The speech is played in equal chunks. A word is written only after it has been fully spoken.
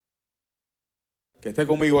Que esté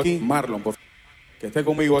conmigo aquí, Marlon, por favor. Que esté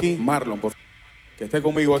conmigo aquí, Marlon, por favor. Que esté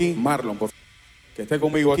conmigo aquí, Marlon, por favor. Que esté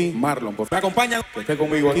conmigo aquí, Marlon, por favor. ¿Me acompañan? Que esté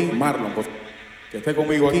conmigo aquí, Marlon, por favor. Que esté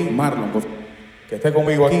conmigo aquí, Marlon, por favor. Que esté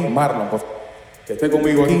conmigo aquí, Marlon, por favor. Que esté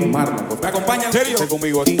conmigo aquí, Marlon, por favor. ¿Me acompañan? ¿En serio? Que esté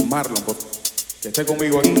conmigo aquí, Marlon, por favor. Que esté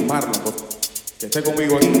conmigo aquí, Marlon, por favor. Que esté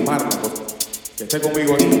conmigo aquí, Marlon, por favor. Que esté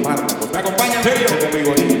conmigo aquí, Marlon, por favor. ¿Me acompañan? ¿En serio? Que esté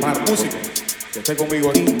conmigo aquí, Marlon, músico. Que esté conmigo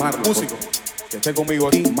aquí, Marlon, músico. Que esté conmigo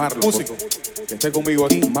aquí, Marlon, músico. Que esté conmigo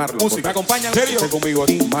aquí, Marlon, músico. ¿Me acompañan? ¿En serio? Que esté conmigo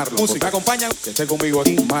aquí, Marlon, músico. ¿Me acompañan? Que esté conmigo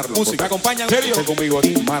aquí, Marlon, músico. ¿Me acompañan? ¿En serio? Que esté conmigo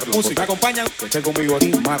aquí, Marlon, músico. ¿Me acompañan? Que esté conmigo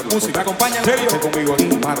aquí, Marlon, músico. ¿Me acompañan? ¿En serio? Que esté conmigo aquí,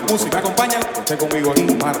 Marlon, músico. ¿Me acompañan? Que esté conmigo aquí,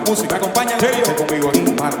 Marlon, músico. ¿Me acompañan? ¿En serio? Que esté conmigo aquí,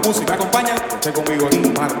 Marlon, músico. ¿Me acompañan? Que esté conmigo aquí,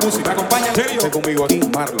 Marlon, músico. ¿Me acompañan? ¿En serio? Que esté conmigo aquí,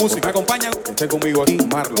 Marlon, músico. ¿Me acompañan? Que esté conmigo aquí,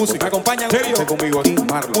 Marlon, músico. ¿Me acompañan? ¿En serio? Que esté conmigo aquí, Marlon, músico. ¿Me acompañan? Que esté conmigo aquí, Marlon, músico. ¿Me acompañan? ¿En serio? Que esté conmigo aquí,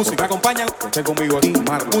 Marlon, músico. ¿Me acompañan? Que esté conmigo aquí,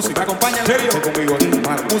 Marlon, músico. ¿Me acompañan? ¿En serio? Que esté conmigo aquí,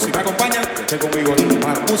 Marlon, músico. ¿Me acompañan? Que esté conmigo aquí,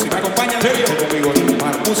 Marlon, músico. ¿Me acompañan? ¿En serio? Que esté conmigo aquí,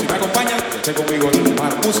 Marlon, músico. ¿Me acompañan? Que esté conmigo aquí,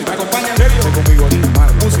 Marlon, músico. ¿Me acompañan? ¿En serio? Que esté conmigo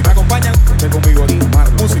aquí, Marlon, músico. ¿Me acompañan? Que esté conmigo aquí,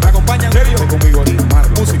 Marlon, músico. ¿Me acompañan? ¿En serio? Que esté conmigo aquí,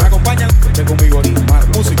 Marlon, músico. ¿Me acompañan? Que esté conmigo aquí, Marlon,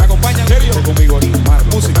 músico. ¿Me acompañan? ¿En serio? Que esté conmigo aquí, Marlon,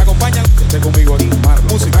 músico. ¿Me acompañan? Que esté conmigo aquí, Marlon,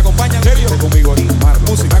 músico. ¿Me acompañan? ¿En serio? Que esté conmigo aquí, Marlon,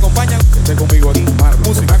 músico. ¿Me acompañan? Que esté conmigo aquí, Marlon,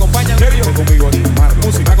 músico. ¿Me acompañan? ¿En serio? Que esté conmigo aquí, Marlon,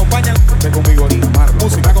 músico. ¿Me acompañan? Que esté conmigo aquí, Marlon,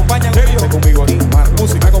 músico. ¿Me acompañan? ¿En serio? Que esté conmigo aquí, Marlon,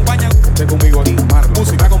 músico. ¿Me acompañan? Que esté conmigo aquí, Marlon,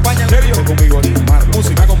 músico. ¿Me acompañan? ¿En serio? Que esté conmigo aquí, Marlon,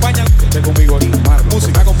 músico. ¿Me acompañan? Que esté conmigo aquí, Marlon,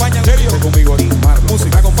 músico. ¿Me acompañan? ¿En serio? Que esté conmigo aquí, Marlon, músico.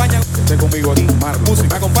 ¿Me acompañan? Que esté conmigo aquí, Marlon, músico.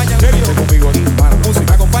 ¿Me acompañan? ¿En serio? Que esté conmigo aquí, Marlon, músico. ¿Me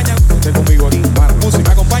acompañan? Que esté conmigo aquí, Marlon, músico. ¿Me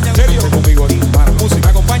acompañan? ¿En serio? Que esté conmigo aquí, Marlon, músico. ¿Me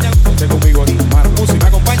acompañan? Que esté conmigo aquí, Marlon, músico. ¿Me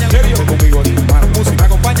acompañan? ¿En serio? Que esté conmigo aquí, Marlon, músico. ¿Me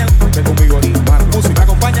acompañan? Que esté conmigo aquí, Marlon, músico. ¿Me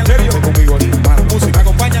acompañan? ¿En serio? Que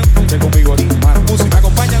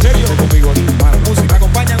esté conmigo aquí, Marlon, músico. ¿Me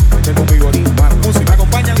acompañan? Que esté conmigo aquí, Marlon, músico. ¿Me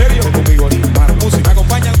acompañan? ¿En serio? Que esté conmigo aquí, Marlon, músico. ¿Me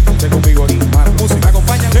acompañan?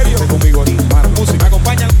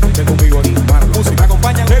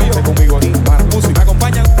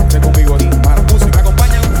 Que esté conmigo aquí, Marlon, músico. ¿Me acompañan? ¿En serio? Que esté conmigo aquí, Marlon, músico. ¿Me acompañan? Que esté conmigo aquí,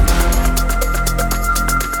 Marlon, músico.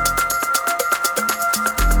 ¿Me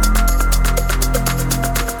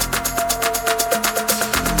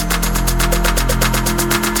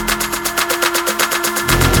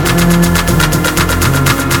acompañan?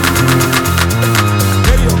 ¿En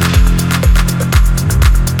serio?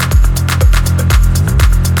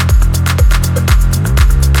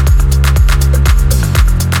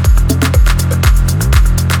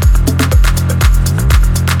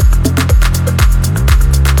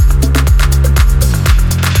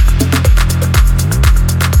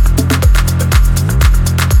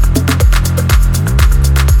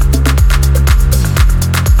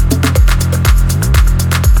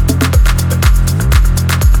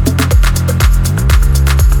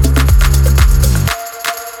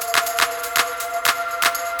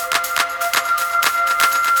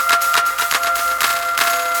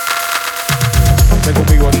 Que esté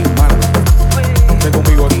conmigo aquí, Marlon, músico. ¿Me acompañan? Que esté conmigo aquí, Marlon, músico. ¿Me acompañan? Esté conmigo aquí, Marlon. Esté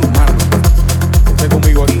conmigo aquí, Marlon. Esté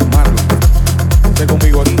conmigo aquí, Marlon. Esté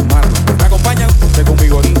conmigo aquí, Marlon. ¿Me acompañan? Esté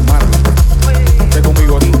conmigo aquí, Marlon. Esté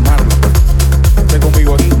conmigo aquí, Marlon. Esté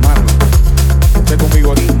conmigo aquí, Marlon. Esté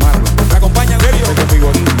conmigo aquí, Marlon. ¿Me acompañan? ¿En serio? Esté conmigo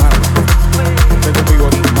aquí, Marlon. Esté conmigo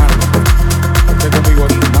aquí, Marlon. Esté conmigo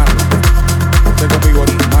aquí, Marlon. Esté conmigo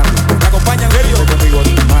aquí, Marlon. ¿Me acompañan? ¿En serio? Esté conmigo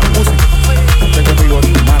aquí, Marlon, músico. Esté conmigo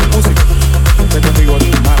aquí, Marlon, músico. Esté conmigo aquí,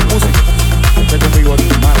 Marlon, músico. Esté conmigo aquí,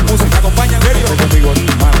 Marlon, músico.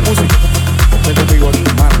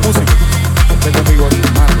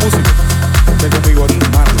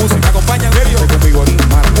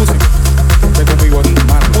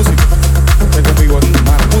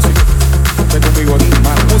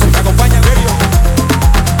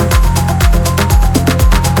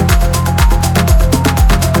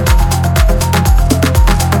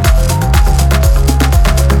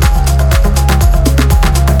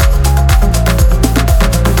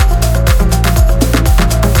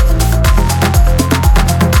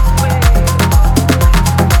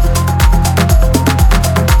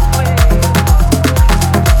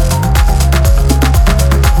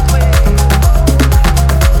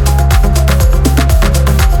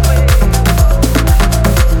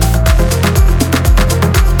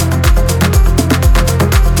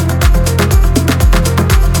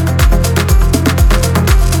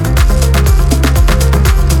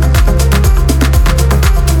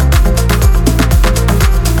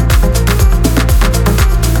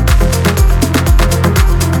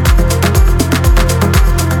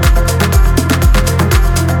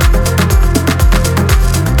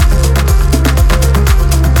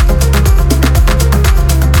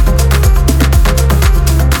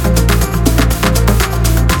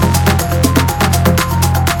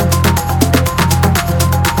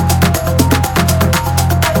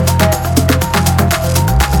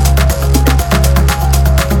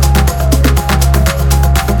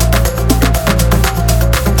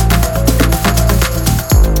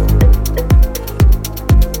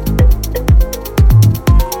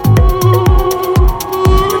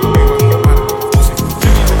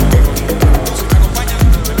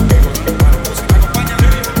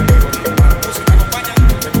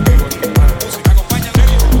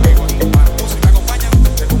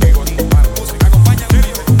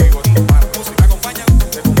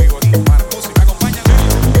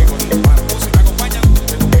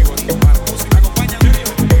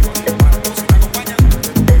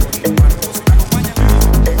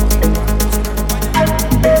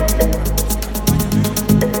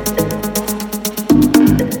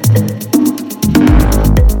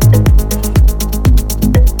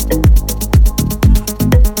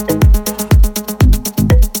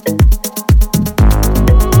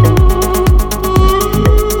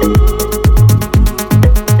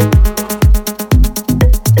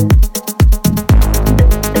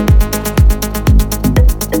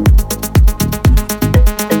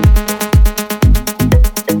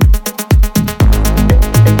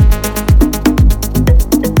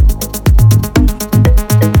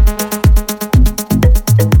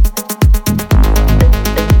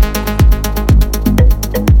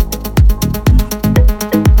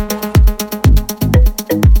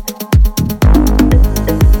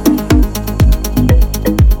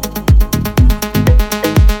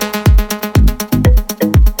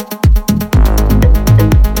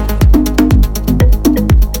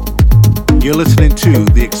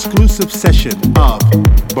 exclusive session of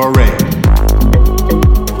Boré.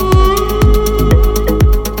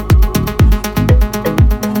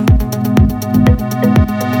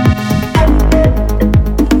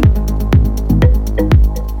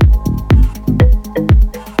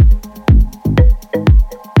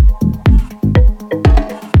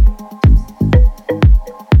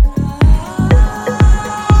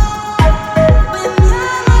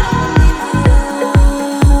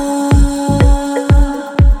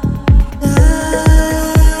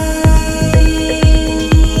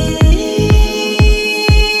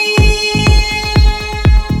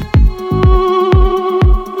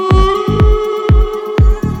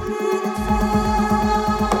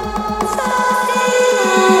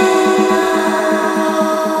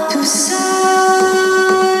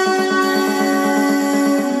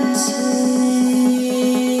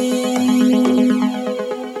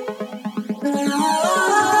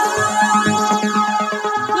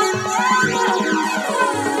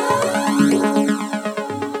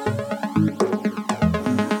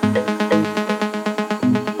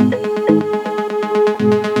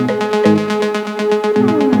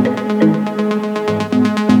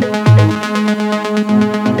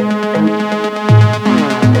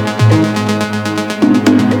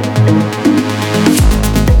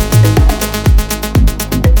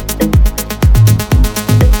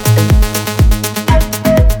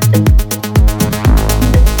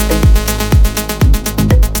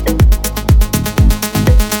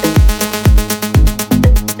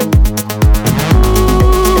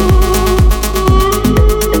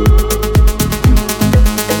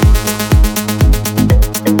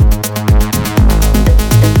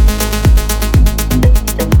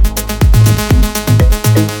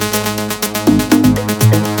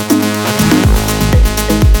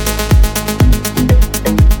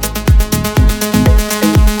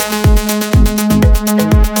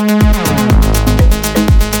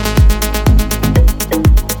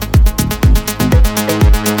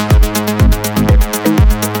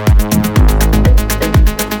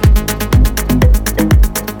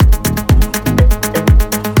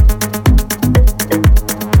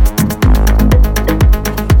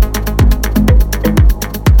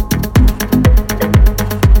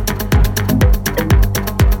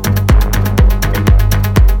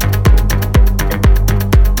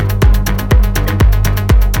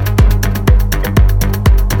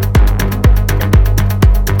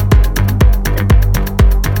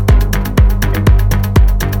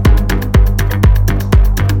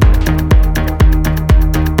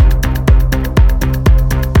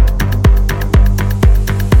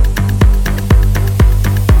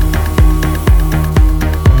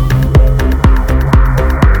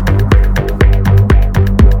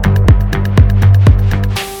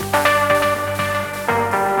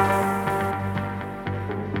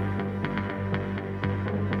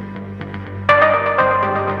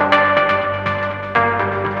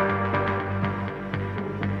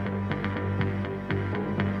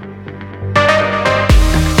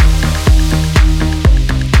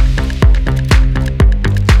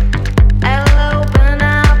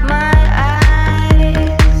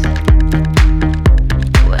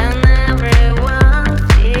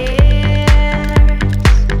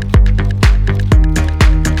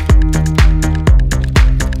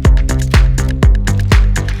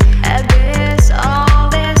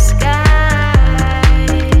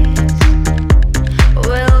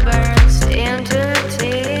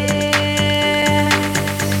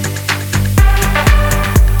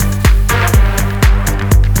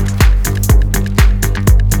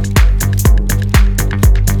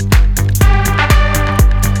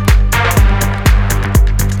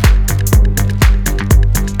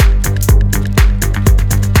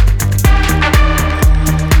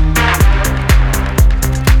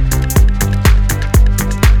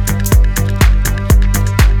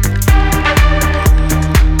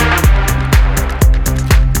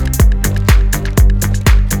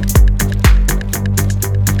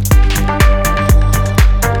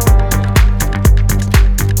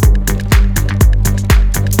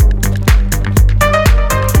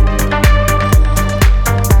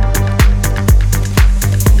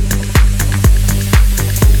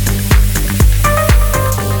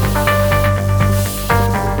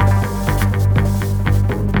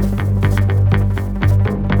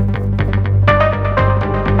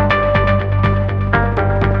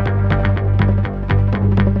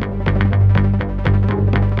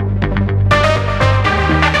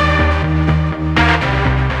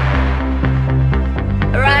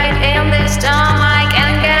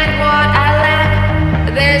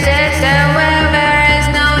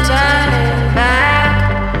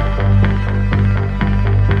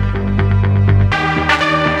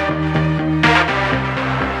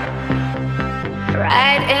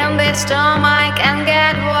 stomach and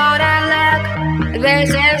get what I lack. This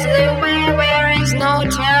is the way where is no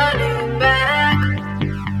turning back.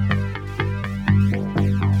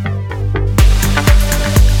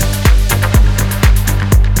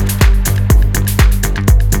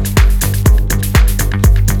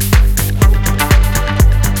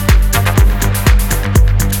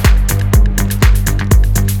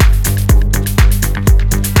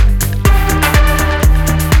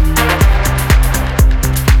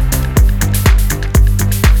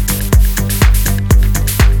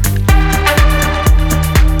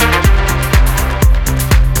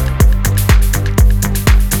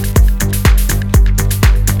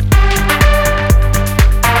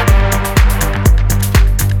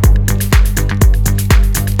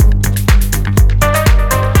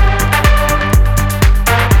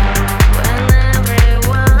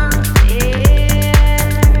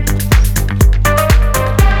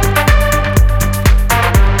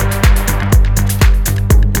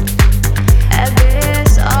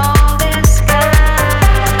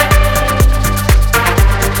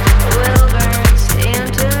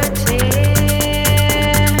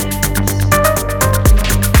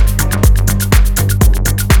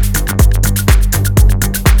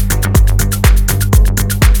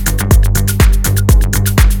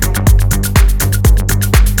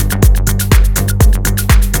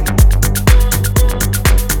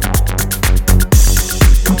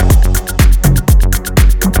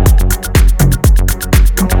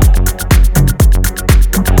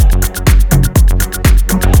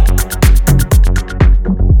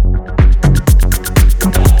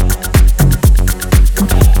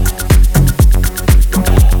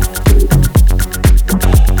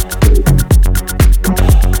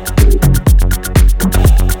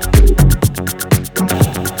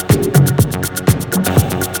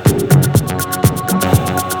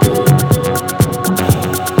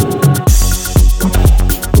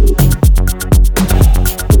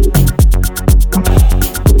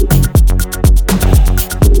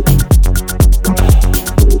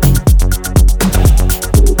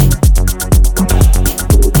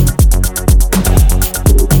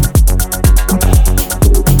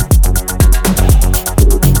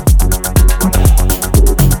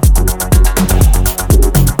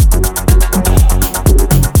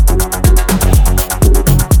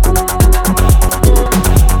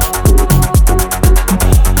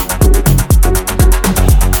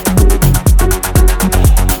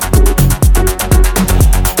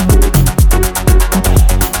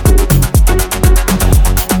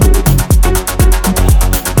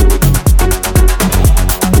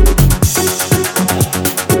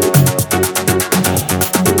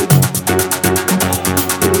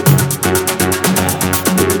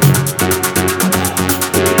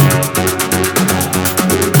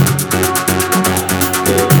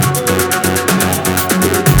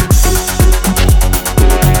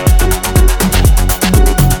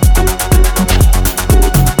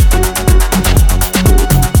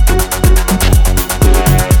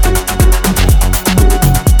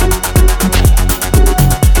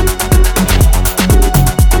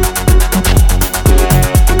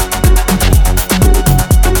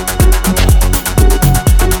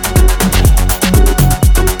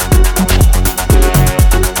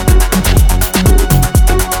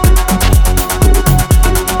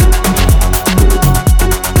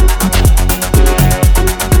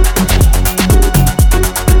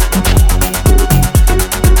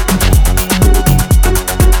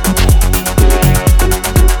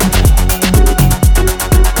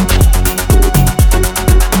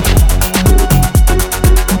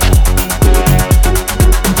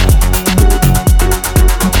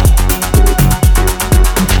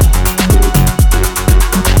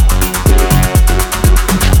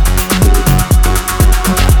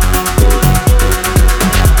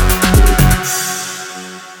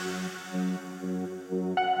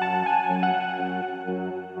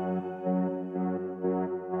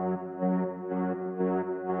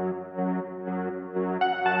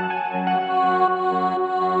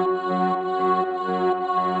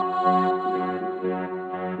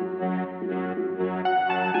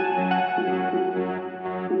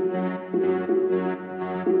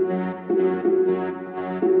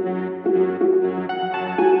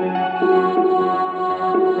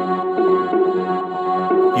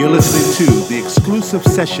 You're listening to the exclusive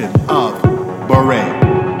session of Beret.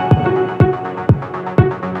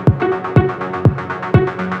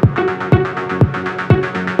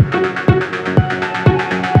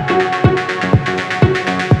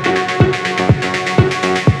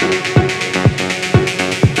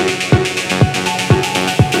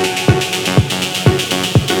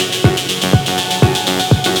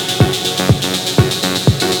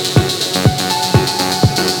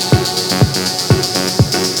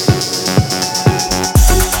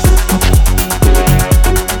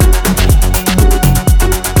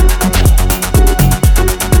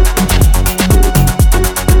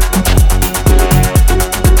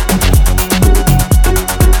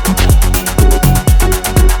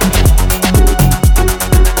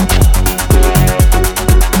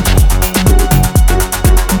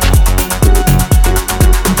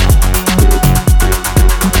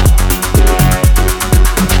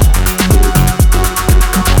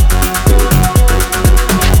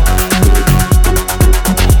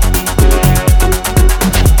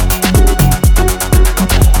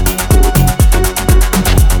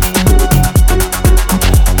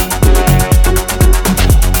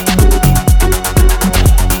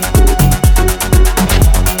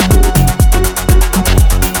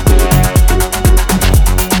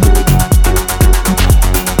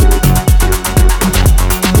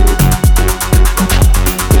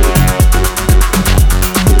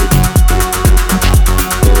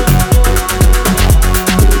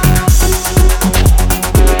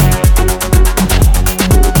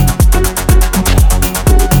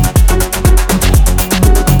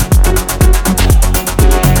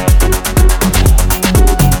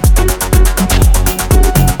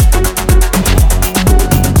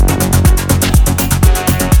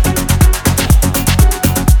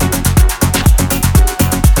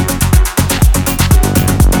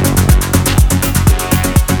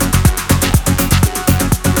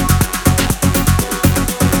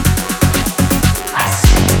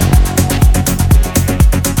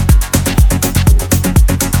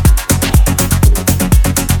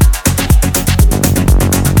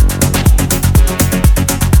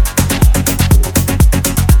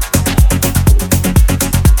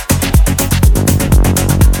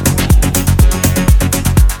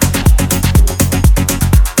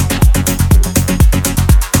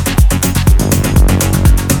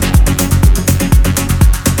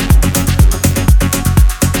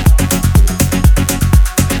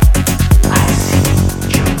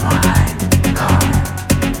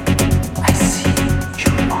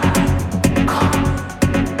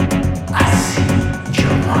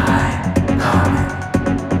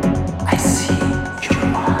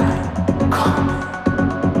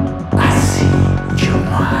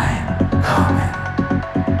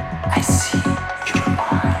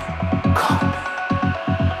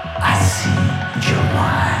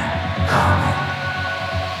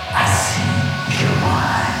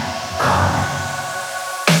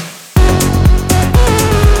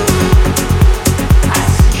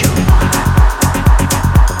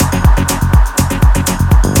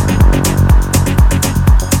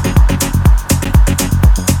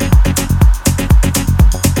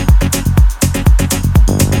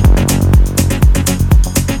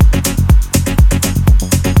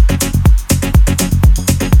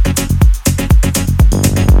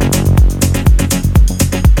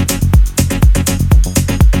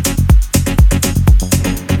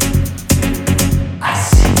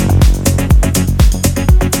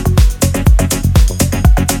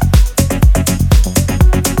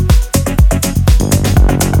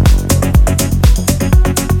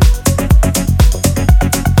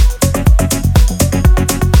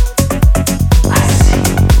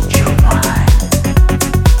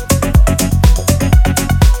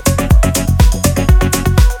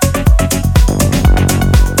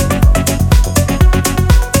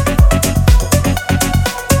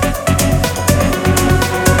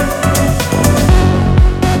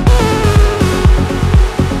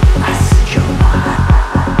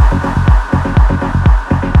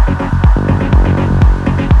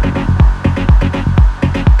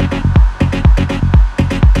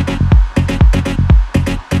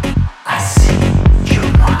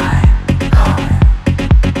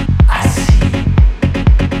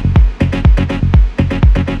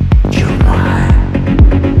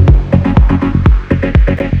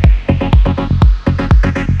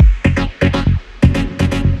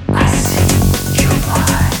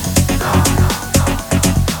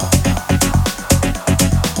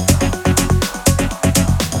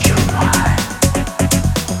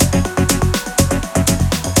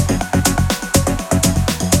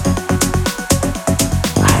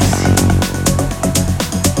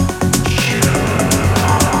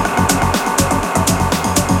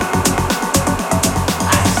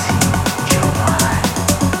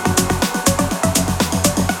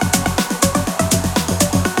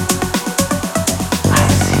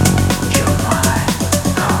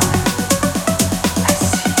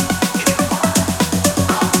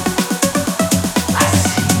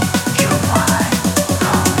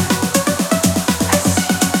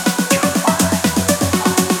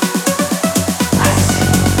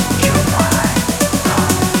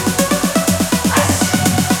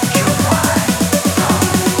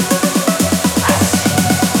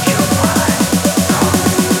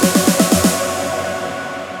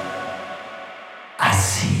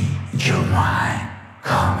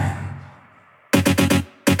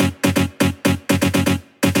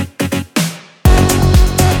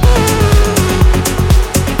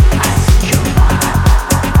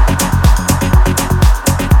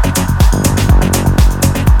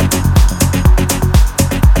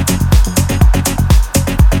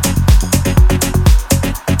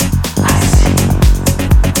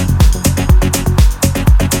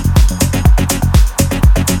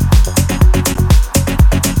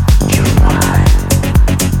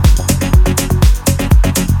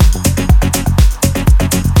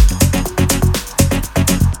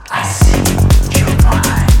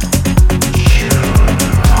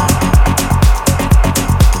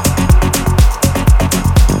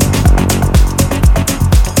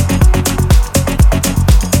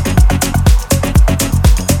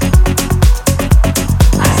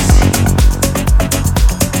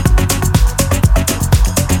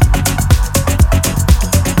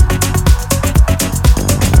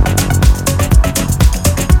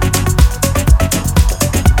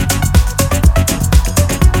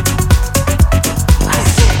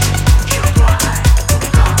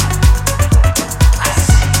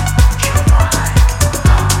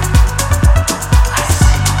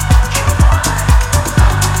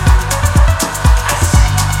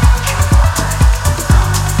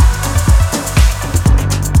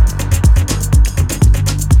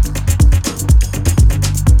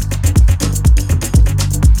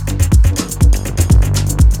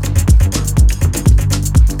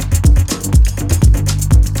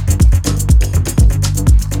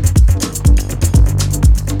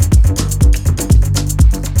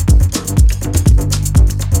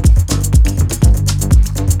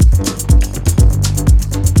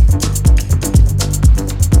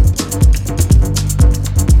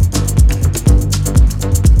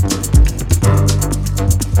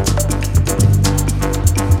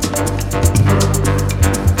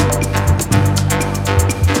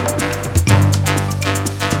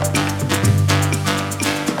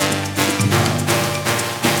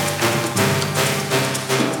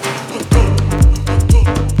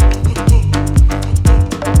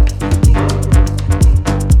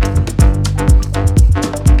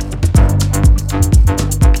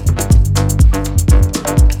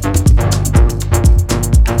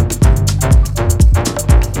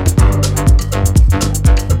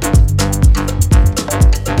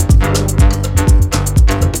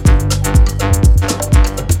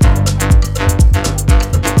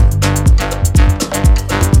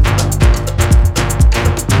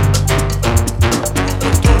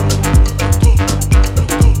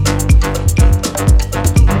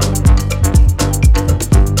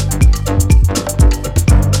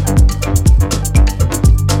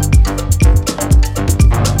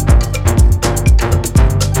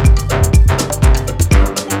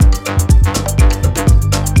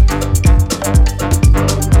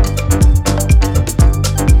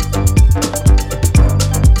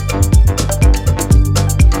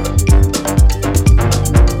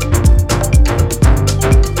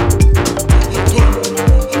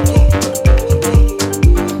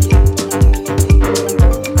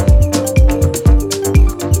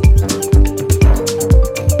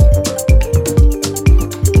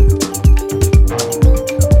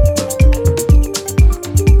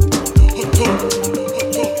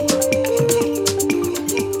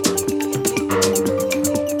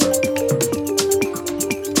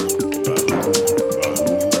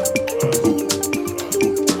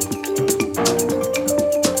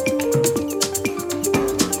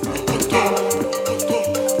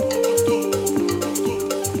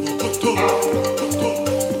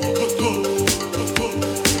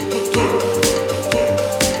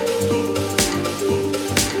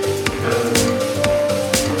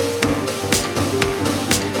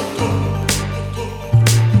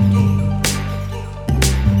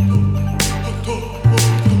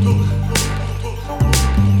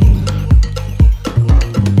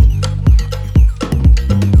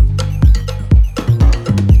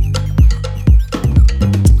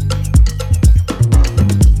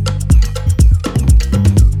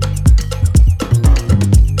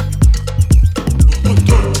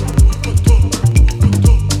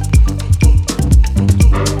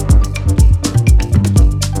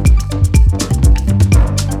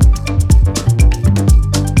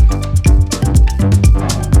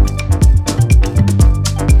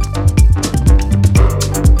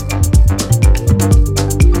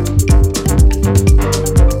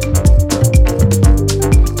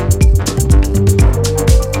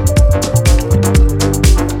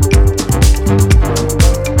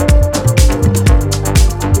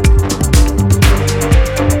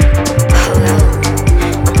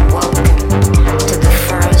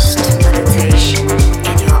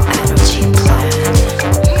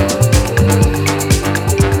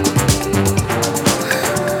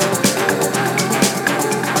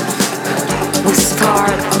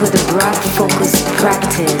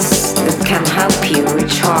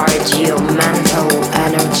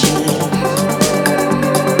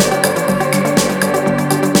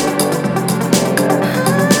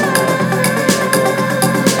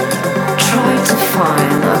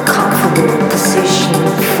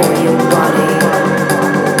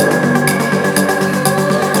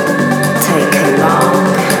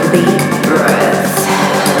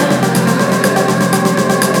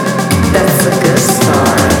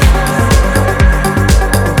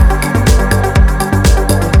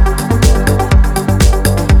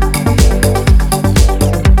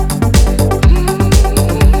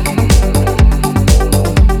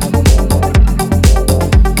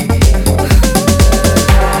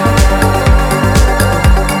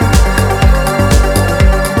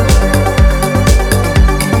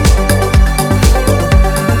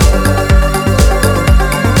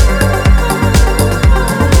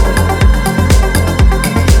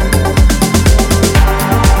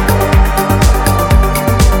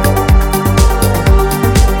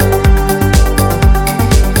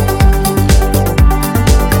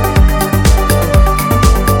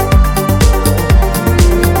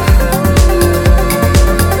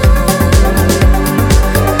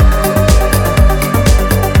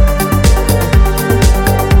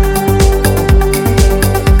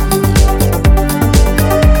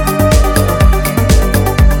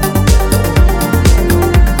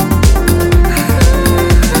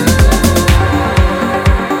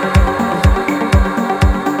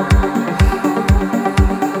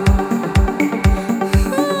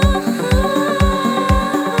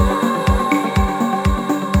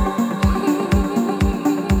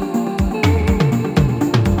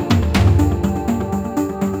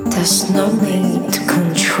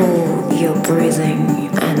 breathing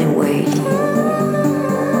anyway.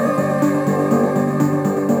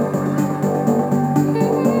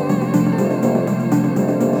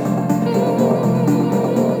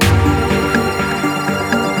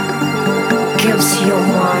 Gives your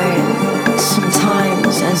mind some time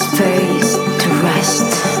and space to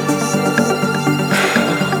rest.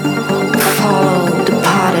 Follow the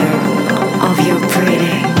pattern of your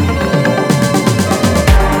breathing.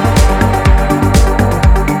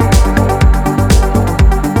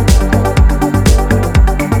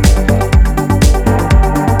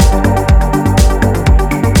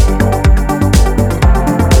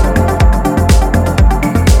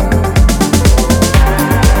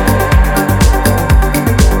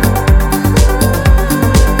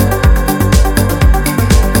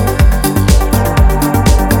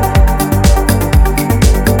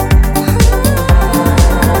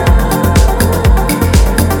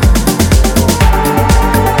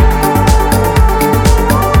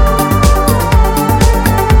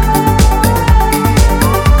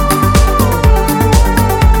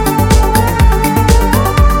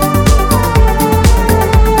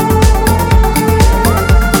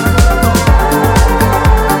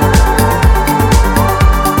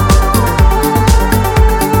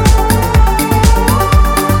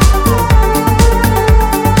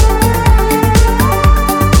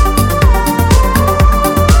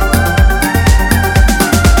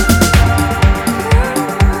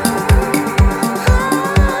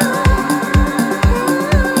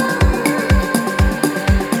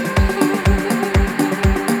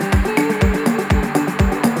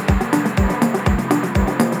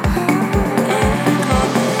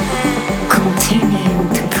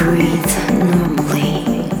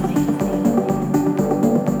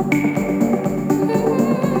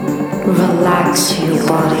 Relax your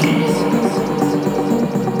body.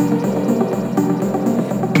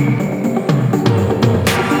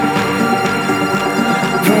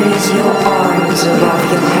 Raise your arms above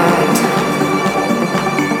your head.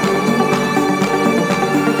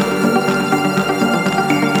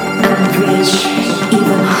 And reach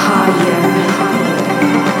even higher.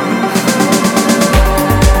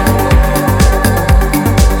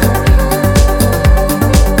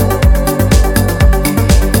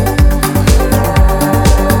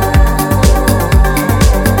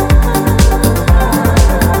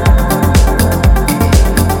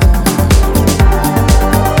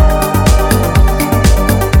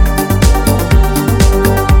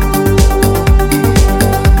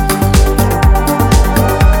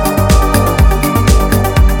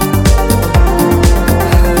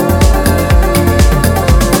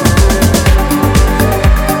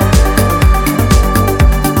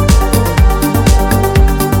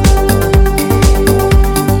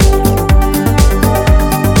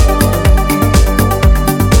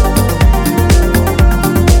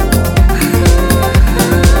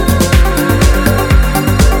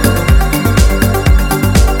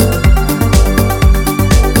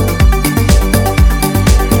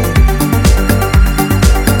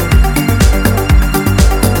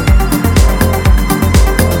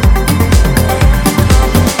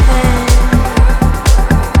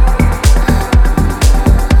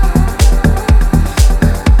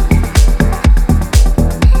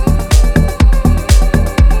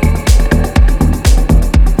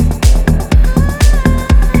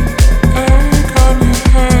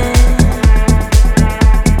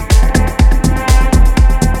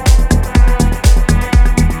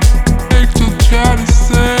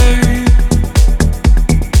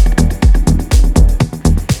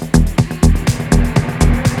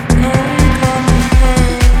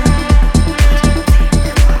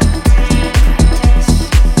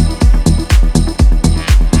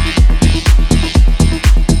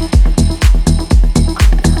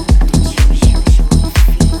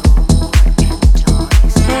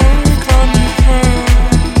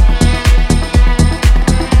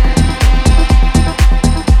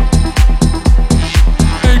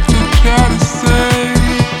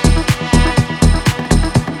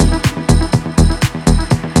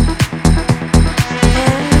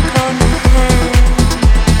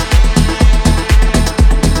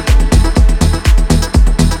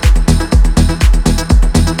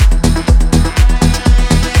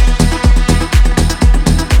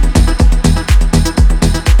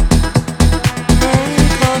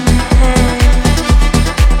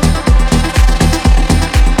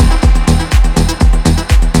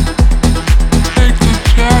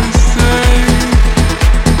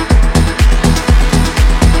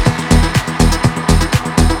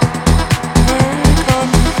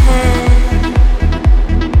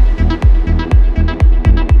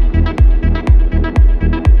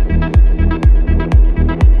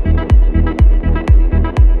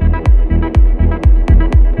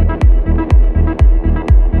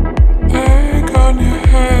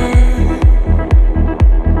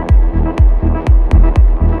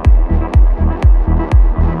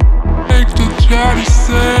 try to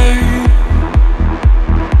say.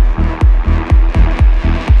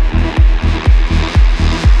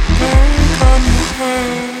 Back on your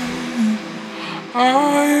head.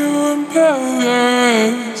 Are you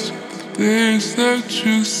embarrassed with the things that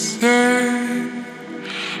you say?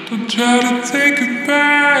 Don't try to take it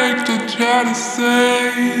back. Don't try to say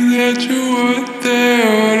that you weren't there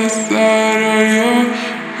on the side of your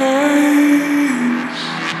face.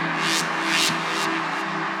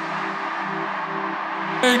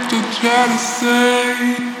 Don't try to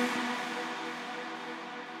say.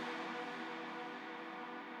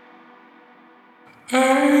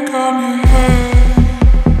 Back on your head.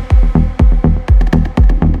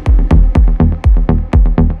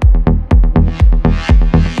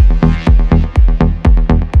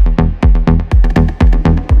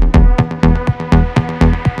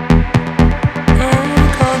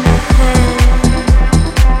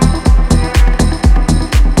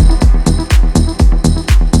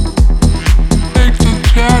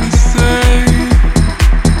 Try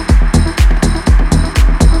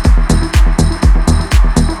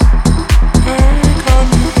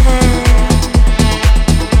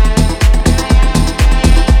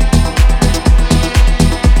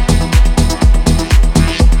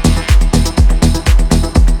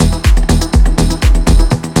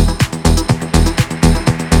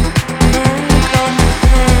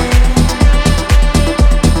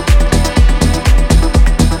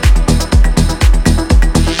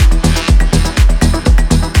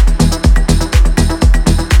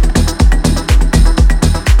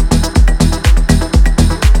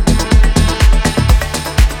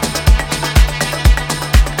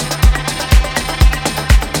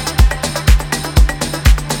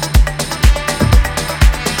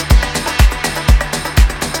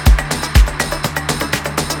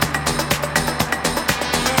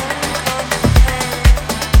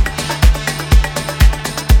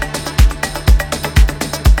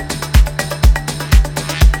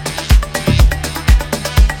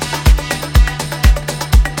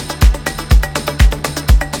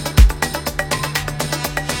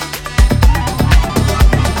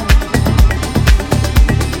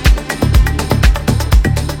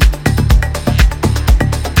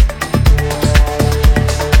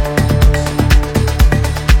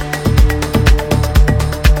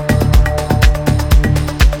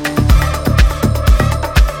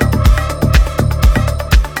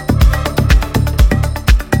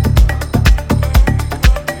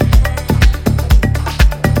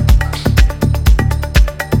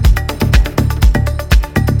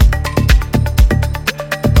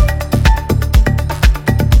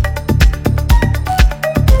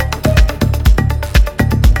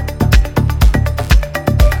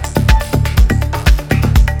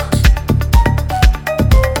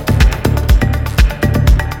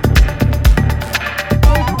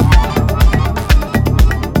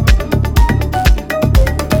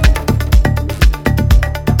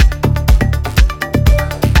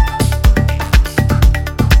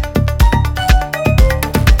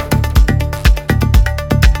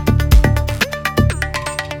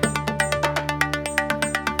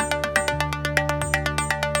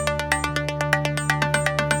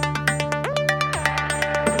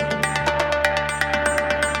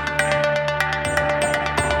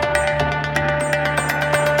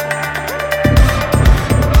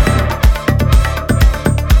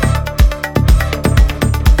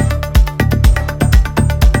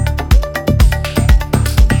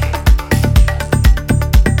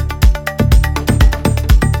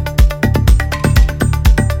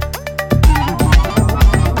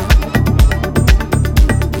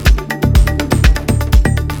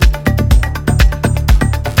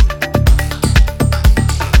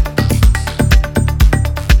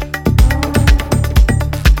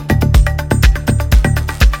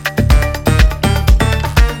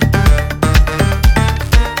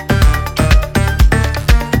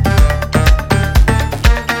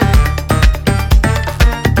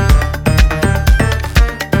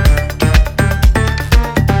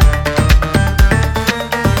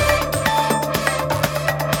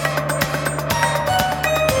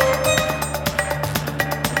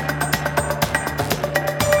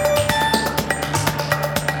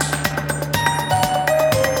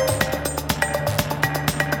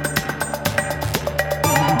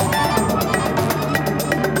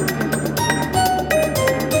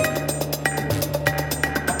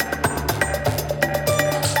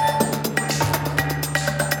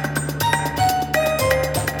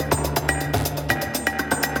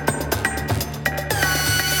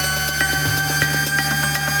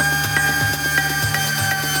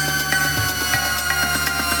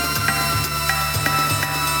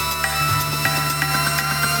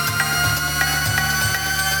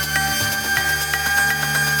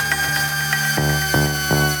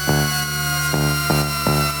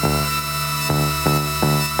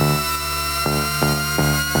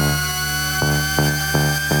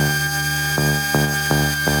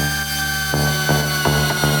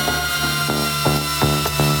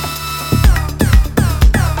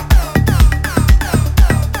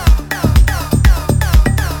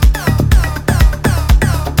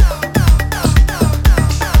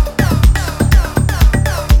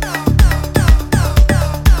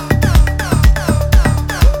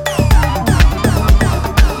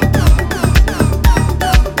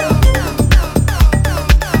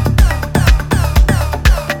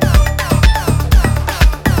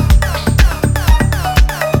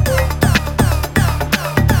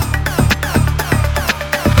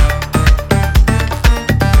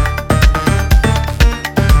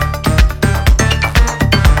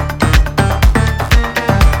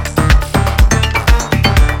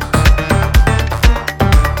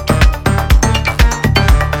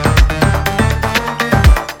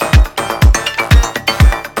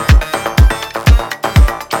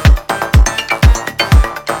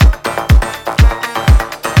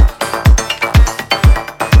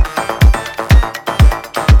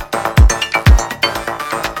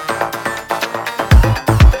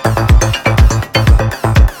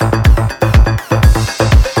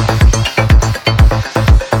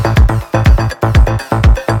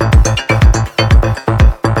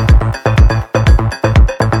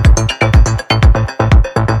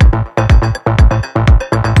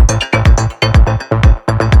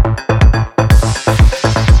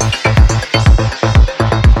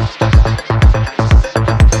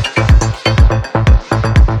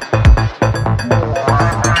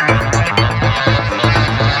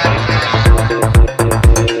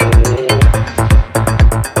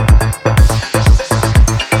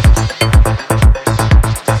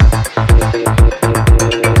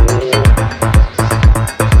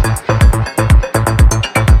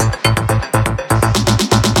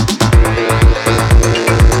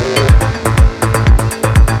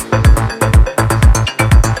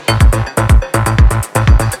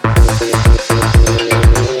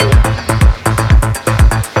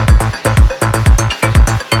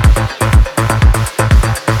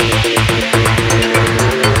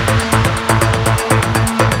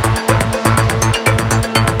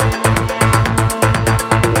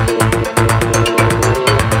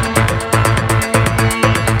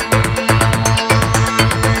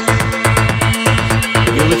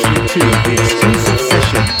listening to the exclusive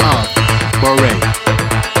session of Moray.